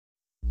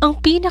Ang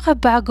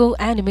pinakabagong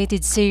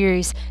animated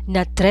series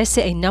na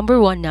 13 ay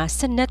 #1 na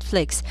sa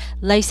Netflix.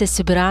 Liza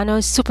Soberano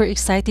super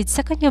excited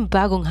sa kanyang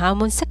bagong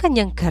hamon sa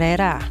kanyang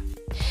karera.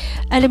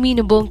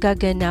 Alamin ang buong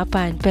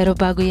kaganapan, pero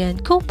bago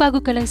yan, kung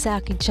bago ka lang sa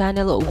aking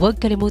channel,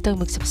 huwag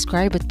kalimutang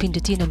mag-subscribe at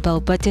pindutin ang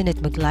bell button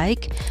at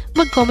mag-like,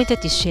 mag-comment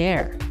at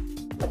i-share.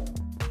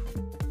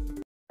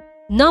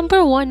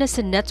 #1 na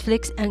sa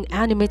Netflix ang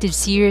animated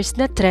series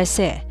na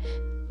 13.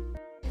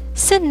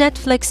 Sa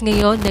Netflix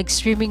ngayon,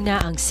 nag-streaming na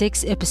ang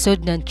 6th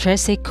episode ng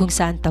 13 kung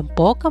saan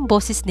tampok ang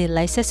boses ni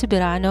Liza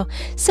Soberano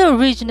sa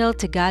original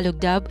Tagalog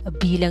dub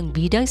bilang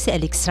bidang si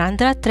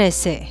Alexandra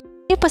 13.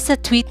 Pa sa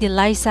tweet ni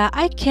Liza,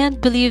 "I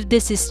can't believe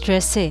this is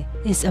 13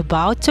 is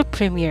about to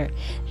premiere.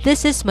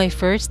 This is my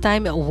first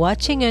time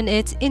watching on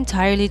it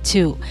entirely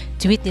too."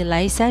 Tweet ni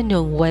Liza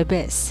noong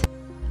Huwebes.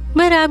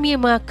 Marami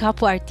ang mga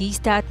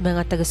kapwa-artista at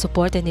mga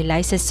taga-suporta ni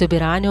Liza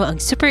Soberano ang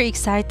super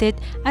excited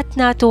at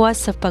natuwa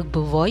sa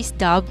pag-voice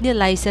dub ni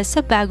Liza sa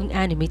bagong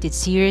animated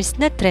series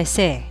na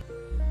 13.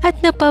 At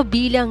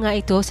napabilang nga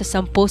ito sa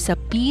 10 sa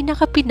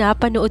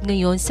pinaka-pinapanood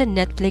ngayon sa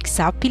Netflix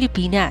sa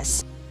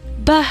Pilipinas.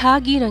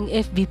 Bahagi ng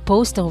FB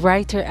post ng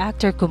writer,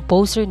 actor,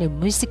 composer na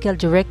musical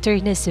director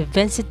na si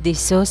Vincent De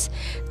Sos,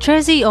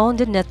 13 on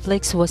the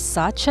Netflix was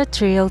such a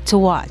thrill to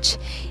watch.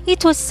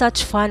 It was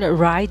such fun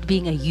ride.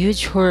 Being a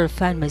huge horror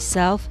fan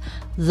myself,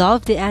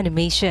 loved the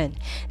animation.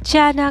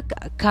 Tiyanak,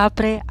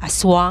 Kapre,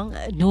 Aswang,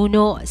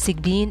 Nuno,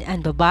 Sigbin,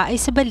 and babae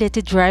sa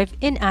Balete Drive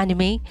in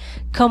anime.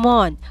 Come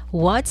on,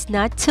 what's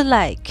not to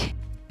like?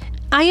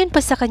 Ayon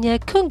pa sa kanya,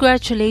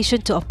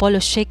 congratulations to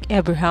Apollo Sheikh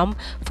Abraham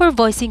for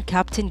voicing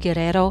Captain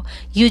Guerrero,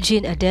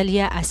 Eugene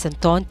Adelia as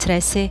Anton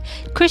 13,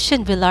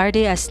 Christian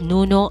Velarde as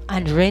Nuno,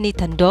 and Rene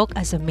Tandok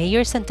as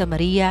Mayor Santa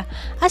Maria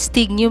as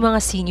Tigno mga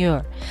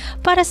senior.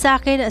 Para sa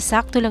akin,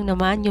 sakto lang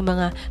naman yung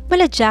mga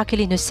mala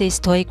Jacqueline Jose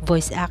stoic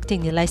voice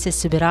acting ni Liza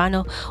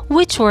Soberano,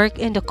 which work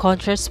in the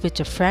contrast with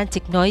the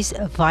frantic noise,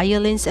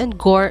 violence, and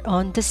gore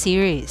on the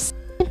series.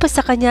 Ayon pa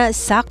sa kanya,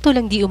 sakto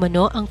lang di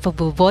umano ang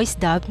pag-voice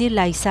dub ni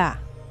Liza.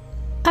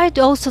 I'd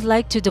also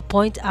like to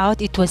point out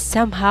it was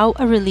somehow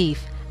a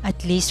relief,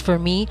 at least for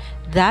me,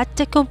 that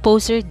the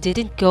composer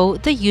didn't go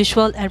the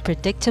usual and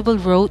predictable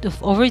route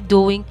of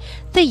overdoing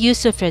the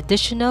use of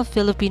traditional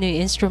Filipino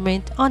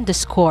instrument on the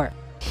score.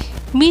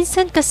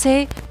 Minsan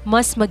kasi,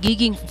 mas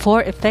magiging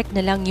for effect na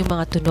lang yung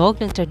mga tunog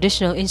ng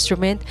traditional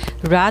instrument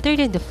rather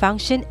than the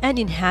function and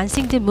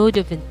enhancing the mood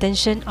of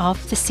intention of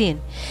the scene.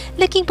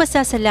 Laking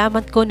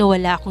pasasalamat ko na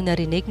wala akong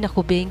narinig na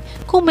kubing,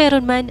 kung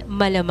meron man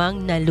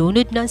malamang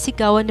nalunod na ang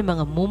sigawan ng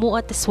mga mumu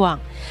at aswang.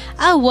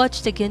 I'll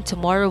watch it again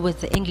tomorrow with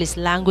the English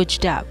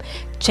language dub.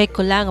 Check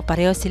ko lang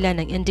pareho sila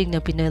ng ending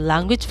ng Pinoy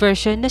language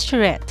version na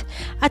Charette.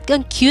 At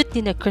ang cute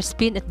ni na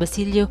Crispin at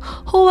Basilio,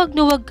 huwag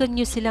na huwag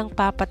nyo silang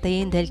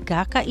papatayin dahil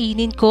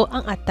kakainin ko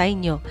ang atay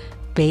nyo.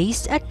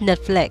 Based at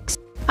Netflix.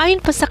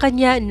 Ayon pa sa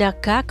kanya,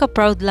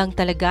 nakaka-proud lang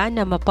talaga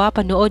na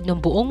mapapanood ng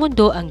buong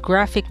mundo ang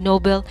graphic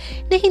novel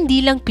na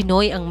hindi lang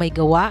Pinoy ang may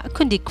gawa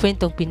kundi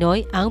kwentong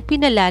Pinoy ang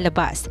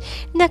pinalalabas.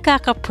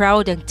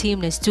 Nakaka-proud ang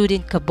team ng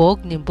student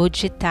kabog ni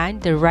Budget Tan,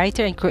 the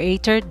writer and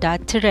creator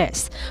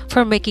Teres,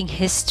 for making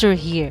history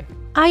here.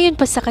 Ayon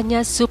pa sa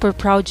kanya, super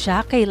proud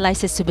siya kay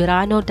Liza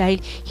Soberano dahil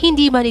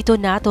hindi man ito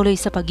natuloy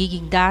sa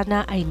pagiging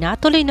Darna ay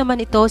natuloy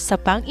naman ito sa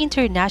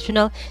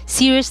pang-international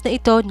series na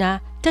ito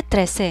na The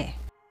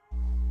 13.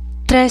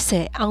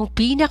 13, ang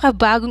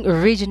pinakabagong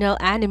original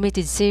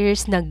animated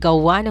series na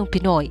gawa ng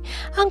Pinoy.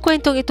 Ang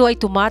kwentong ito ay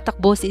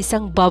tumatakbo sa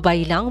isang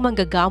babaylang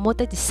manggagamot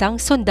at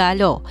isang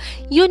sundalo.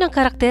 Yun ang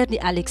karakter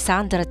ni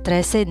Alexandra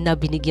 13 na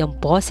binigyang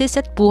boses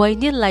at buhay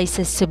ni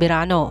Liza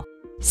Soberano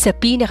sa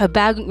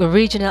pinakabagong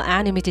original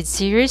animated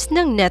series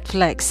ng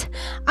Netflix.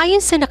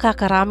 Ayon sa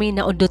nakakarami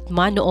na undot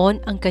man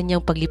noon ang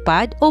kanyang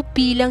paglipad o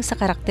bilang sa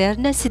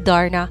karakter na si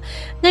Darna,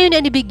 ngayon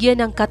ay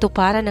nabigyan ng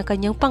katuparan ng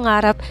kanyang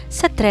pangarap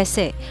sa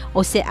 13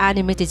 o sa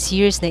animated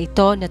series na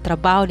ito na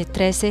trabaho ni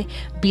 13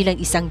 bilang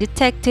isang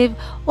detective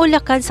o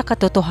lakan sa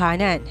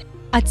katotohanan.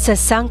 At sa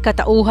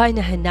sangkatauhan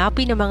na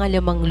hanapin ang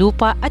mga lamang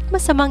lupa at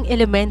masamang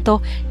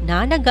elemento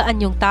na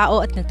nagaan yung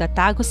tao at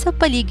nagtatago sa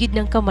paligid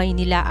ng kamay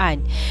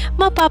nilaan.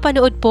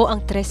 Mapapanood po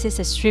ang 13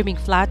 sa streaming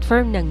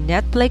platform ng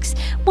Netflix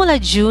mula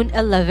June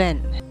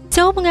 11.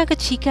 So mga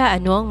kachika,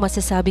 ano ang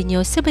masasabi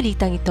nyo sa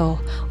balitang ito?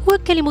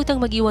 Huwag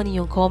kalimutang mag-iwan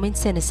ninyong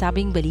comments sa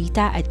nasabing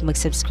balita at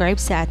mag-subscribe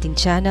sa ating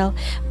channel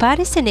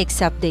para sa next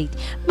update.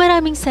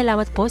 Maraming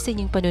salamat po sa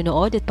inyong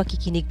panonood at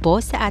pakikinig po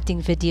sa ating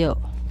video.